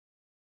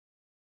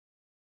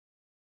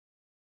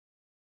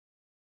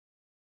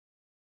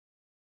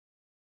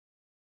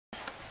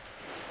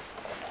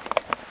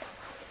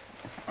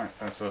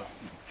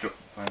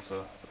thanks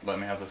for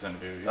letting me have this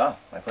interview with you. Ah,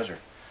 my pleasure.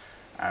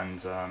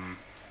 And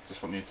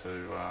just want you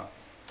to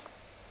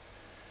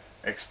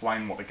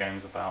explain what the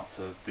game's about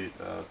to the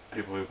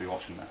people who will be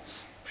watching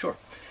this. Sure.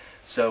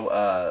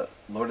 So,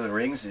 Lord of the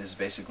Rings is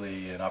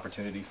basically an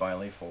opportunity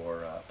finally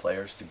for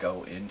players to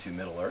go into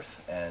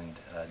Middle-earth and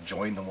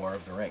join the War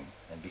of the Ring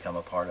and become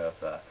a part of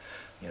the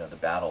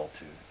battle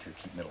to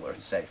keep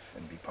Middle-earth safe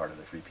and be part of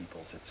the Free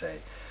Peoples. It's a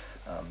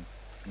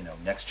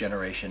next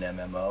generation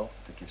MMO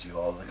that gives you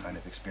all the kind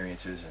of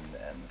experiences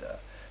and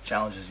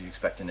challenges you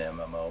expect in an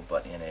MMO,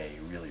 but in a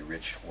really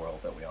rich world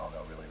that we all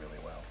know really, really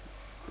well.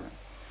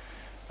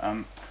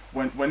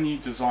 Great. When you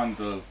designed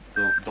the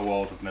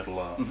world of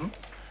Middle-earth,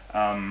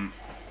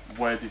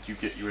 where did you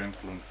get your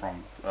influence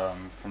from?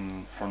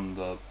 From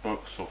the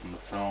books or from the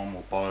film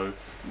or both?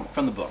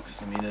 From the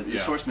books. I mean, the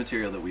source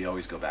material that we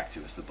always go back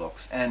to is the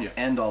books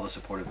and all the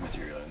supportive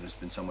material. And there's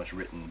been so much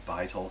written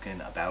by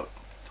Tolkien about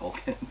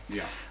Tolkien.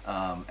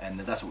 And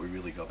that's what we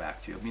really go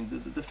back to. I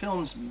mean, the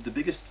films, the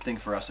biggest thing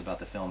for us about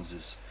the films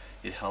is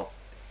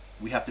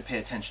we have to pay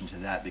attention to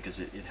that because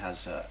it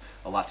has a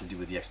lot to do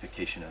with the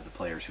expectation of the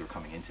players who are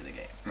coming into the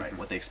game, right?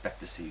 What they expect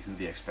to see, who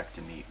they expect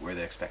to meet, where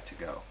they expect to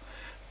go.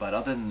 But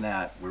other than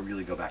that, we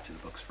really go back to the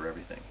books for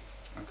everything.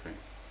 Okay.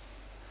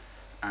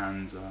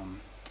 And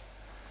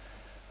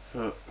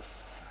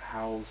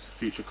how's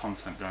future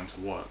content going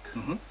to work?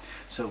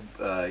 So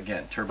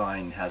again,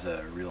 Turbine has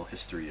a real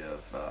history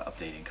of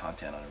updating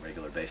content on a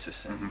regular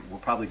basis, and we're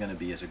probably going to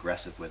be as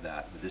aggressive with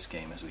that with this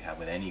game as we have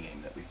with any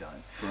game that we've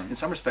done. In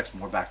some respects,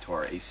 more back to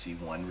our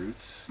AC1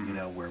 roots,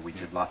 where we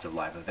did lots of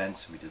live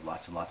events, we did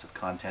lots and lots of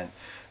content.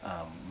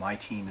 My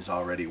team is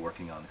already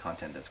working on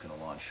content that's going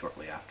to launch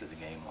shortly after the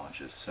game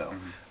launches, so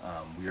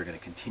we are going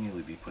to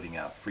continually be putting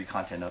out free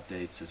content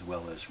updates as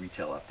well as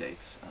retail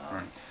updates.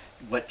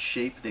 What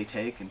shape they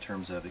take in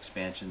terms of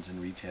expansions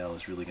and retail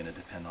is really going to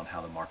depend on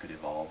how the market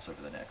evolves over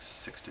the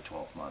next 6 to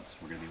 12 months.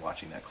 We're going to be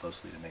watching that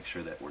closely to make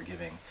sure that we're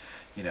giving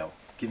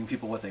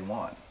people what they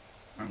want,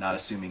 not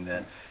assuming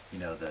that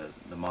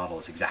the model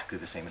is exactly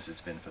the same as it's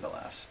been for the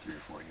last 3 or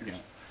 4 years.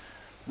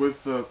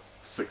 With the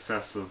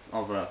success of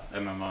other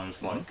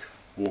MMOs like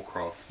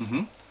Warcraft,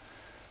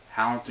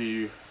 how do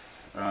you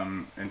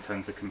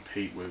intend to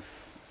compete with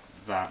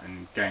that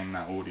and gain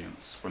that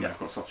audience when they've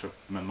got such a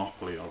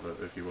monopoly of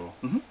it, if you will?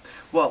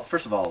 Well,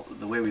 first of all,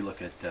 the way we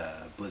look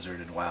at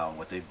Blizzard and WoW and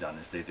what they've done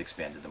is they've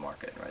expanded the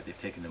market, right? They've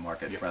taken the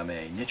market from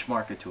a niche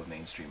market to a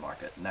mainstream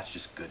market, and that's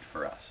just good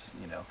for us.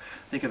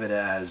 Think of it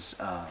as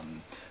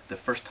the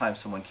first time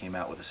someone came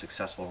out with a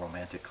successful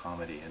romantic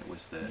comedy, and it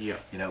was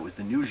it was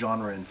the new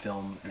genre in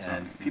film,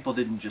 and people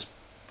didn't just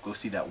go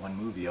see that one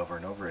movie over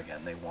and over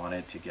again. They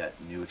wanted to get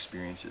new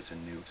experiences and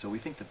so we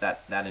think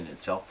that in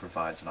itself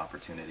provides an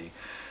opportunity.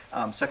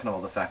 Second of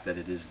all, the fact that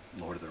it is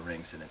Lord of the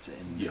Rings and it's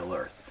in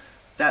Middle-earth.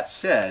 That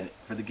said,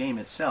 for the game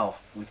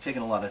itself, we've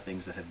taken a lot of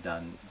things that have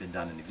been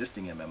done in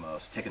existing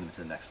MMOs, taken them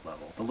to the next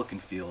level. The look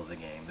and feel of the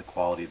game, the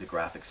quality of the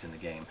graphics in the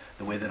game,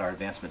 the way that our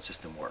advancement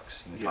system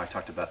works. I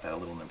talked about that a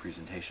little in the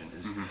presentation.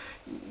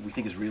 We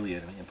think is really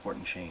an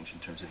important change in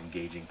terms of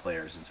engaging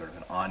players in sort of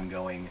an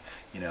ongoing,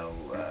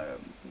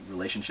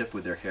 relationship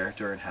with their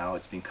character and how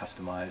it's being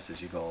customized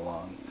as you go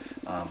along.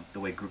 The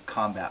way group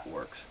combat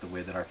works, the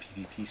way that our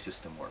PvP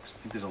system works.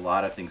 I think there's a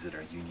lot of things that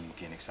are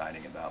unique and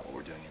exciting about what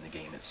we're doing in the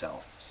game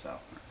itself.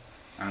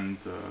 And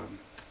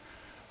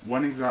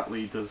when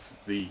exactly does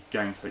the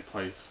game take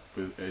place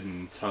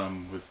in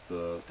term with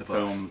the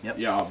film? Books.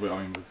 Yeah, I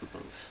mean with the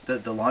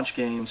books. The launch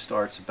game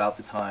starts about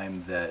the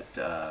time that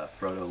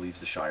Frodo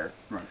leaves the Shire,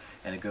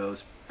 and it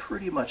goes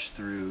pretty much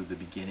through the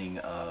beginning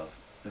of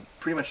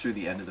pretty much through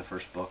the end of the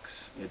first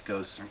books. It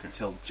goes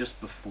until just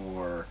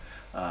before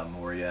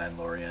Moria and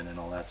Lorien and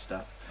all that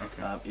stuff.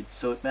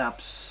 So it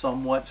maps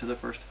somewhat to the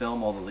first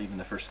film, although even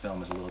the first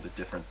film is a little bit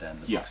different than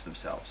the books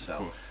themselves.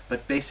 So,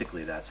 but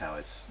basically that's how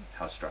it's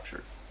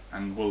structured.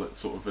 And will it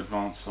sort of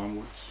advance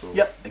onwards? Or?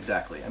 Yep,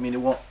 exactly. I mean,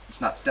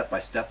 it's not step by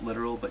step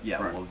literal, but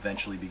we'll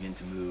eventually begin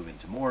to move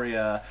into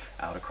Moria,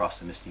 out across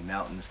the Misty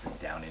Mountains, then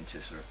down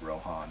into sort of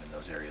Rohan and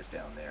those areas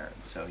down there.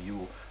 And so you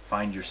will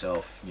find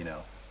yourself,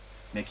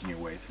 making your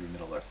way through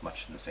Middle-earth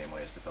much in the same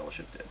way as the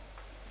Fellowship did.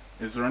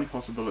 Is there any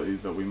possibility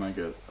that we may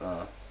get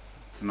to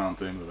Mount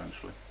Doom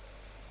eventually?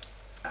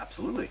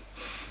 Absolutely.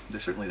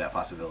 There's certainly that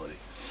possibility.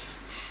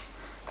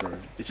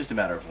 It's just a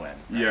matter of when.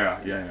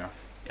 Right? Yeah.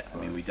 I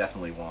mean, we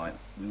definitely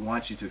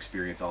want you to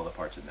experience all the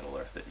parts of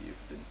Middle-earth that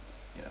you've been,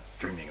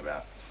 dreaming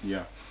about.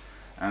 Yeah.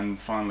 And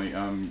finally,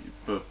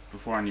 but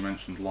beforehand you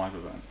mentioned live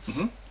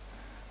events.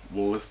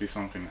 Will this be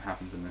something that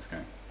happens in this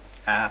game?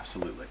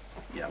 Absolutely.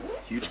 Yeah.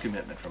 Huge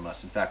commitment from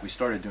us. In fact, we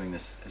started doing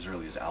this as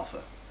early as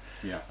alpha.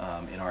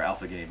 In our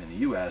alpha game in the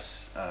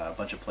U.S., a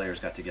bunch of players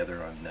got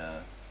together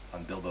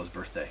on Bilbo's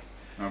birthday.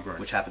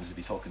 Which happens to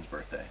be Tolkien's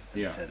birthday.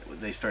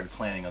 They started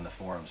planning on the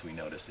forums, we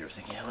noticed. They were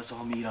saying, let's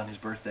all meet on his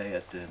birthday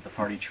at the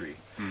party tree.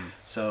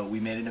 So we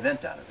made an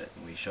event out of it.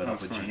 And we showed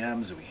up with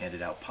GMs, and we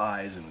handed out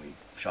pies, and we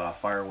shot off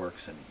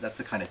fireworks, and that's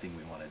the kind of thing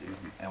we want to do.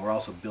 And we're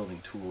also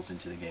building tools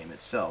into the game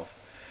itself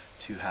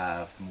to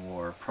have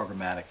more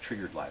programmatic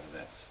triggered live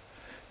events.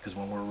 Because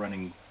when we're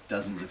running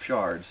dozens of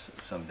shards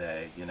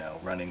someday, you know,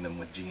 running them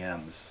with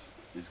GMs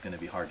is going to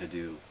be hard to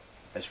do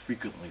as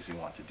frequently as we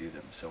want to do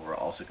them. So we're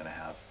also going to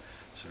have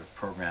sort of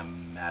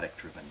programmatic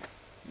driven,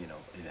 you know,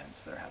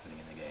 events that are happening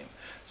in the game.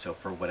 So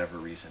for whatever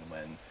reason,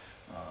 when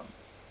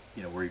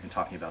you know, we're even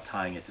talking about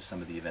tying it to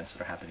some of the events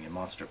that are happening in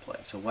Monster Play.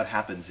 So what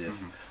happens if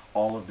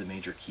all of the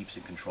major keeps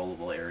and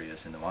controllable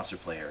areas in the Monster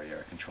Play area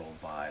are controlled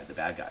by the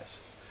bad guys?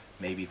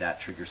 Maybe that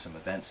triggers some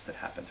events that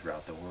happen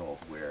throughout the world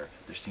where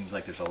there seems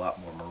like there's a lot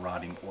more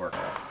marauding orc.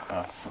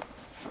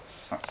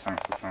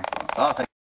 Thanks for that. Oh, thank